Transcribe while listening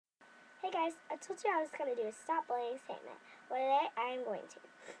Hey guys, I told you I was going to do a stop bullying statement. Well, today I am going to.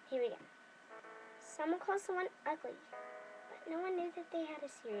 Here we go. Someone calls someone ugly, but no one knew that they had a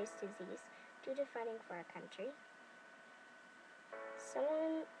serious disease due to fighting for our country.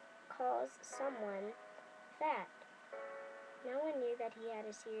 Someone calls someone fat. No one knew that he had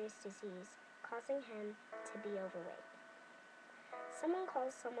a serious disease causing him to be overweight. Someone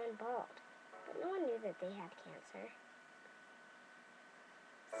calls someone bald, but no one knew that they had cancer.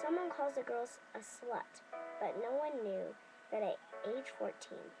 Someone calls a girl a slut, but no one knew that at age 14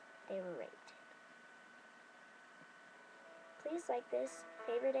 they were raped. Please like this,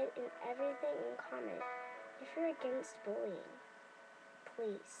 favorite it, and everything, and comment if you're against bullying.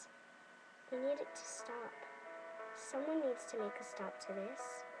 Please. We need it to stop. Someone needs to make a stop to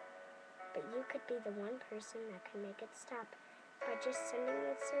this, but you could be the one person that can make it stop by just sending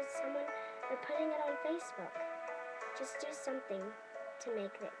it to someone or putting it on Facebook. Just do something to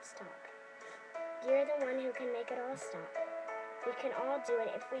make it stop. You're the one who can make it all stop. We can all do it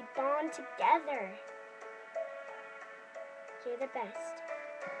if we bond together. You're the best.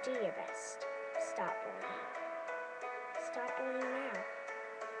 Do your best. Stop bullying. Stop bullying now.